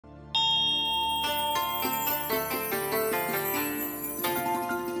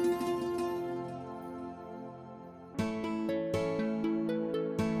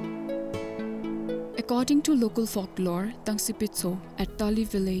According to local folklore, Tangsipitso at Tali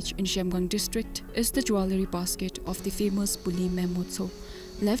village in Zhemgang District is the jewelry basket of the famous Buli Memotso,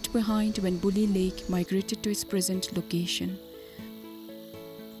 left behind when Buli Lake migrated to its present location.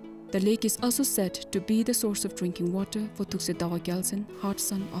 The lake is also said to be the source of drinking water for Tuksedawa Gyaltsen,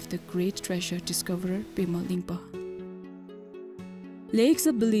 hot-son of the great treasure discoverer Pema Lingpa. Lakes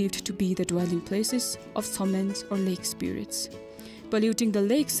are believed to be the dwelling places of somens or lake spirits. Polluting the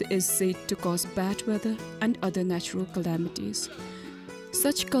lakes is said to cause bad weather and other natural calamities.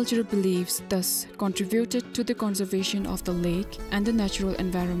 Such cultural beliefs thus contributed to the conservation of the lake and the natural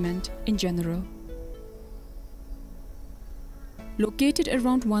environment in general. Located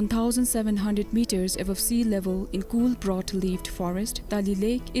around 1,700 meters above sea level in cool broad-leaved forest, Tali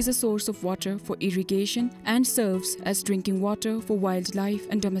Lake is a source of water for irrigation and serves as drinking water for wildlife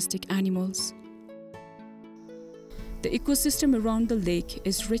and domestic animals. The ecosystem around the lake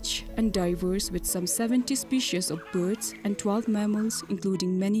is rich and diverse with some 70 species of birds and 12 mammals,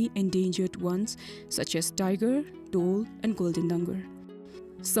 including many endangered ones such as tiger, dhole and golden langur.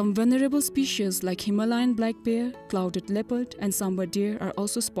 Some vulnerable species like Himalayan black bear, clouded leopard and sambar deer are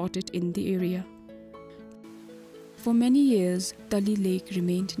also spotted in the area. For many years, Tali Lake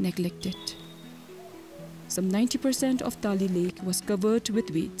remained neglected. Some 90% of Tali Lake was covered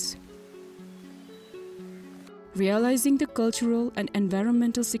with weeds. Realizing the cultural and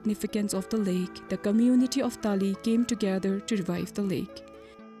environmental significance of the lake, the community of Tali came together to revive the lake.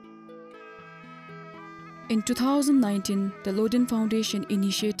 In 2019, the Loden Foundation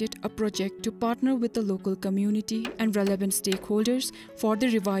initiated a project to partner with the local community and relevant stakeholders for the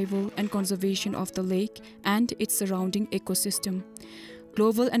revival and conservation of the lake and its surrounding ecosystem.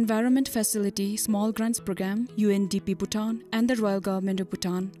 Global Environment Facility Small Grants Program, UNDP Bhutan, and the Royal Government of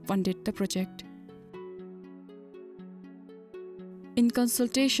Bhutan funded the project. In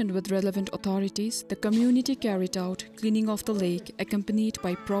consultation with relevant authorities, the community carried out cleaning of the lake accompanied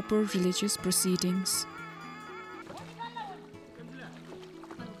by proper religious proceedings.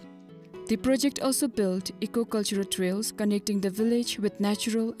 The project also built eco-cultural trails connecting the village with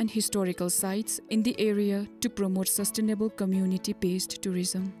natural and historical sites in the area to promote sustainable community-based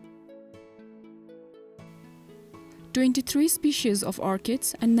tourism. 23 species of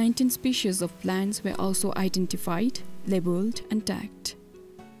orchids and 19 species of plants were also identified, labeled and tagged.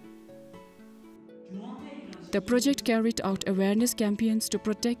 The project carried out awareness campaigns to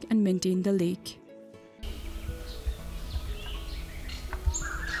protect and maintain the lake.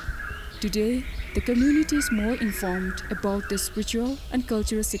 Today, the community is more informed about the spiritual and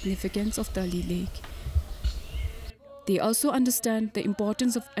cultural significance of Tali Lake. They also understand the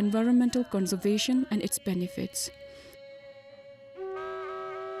importance of environmental conservation and its benefits.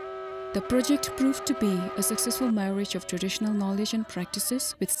 The project proved to be a successful marriage of traditional knowledge and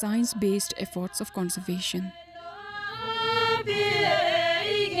practices with science-based efforts of conservation.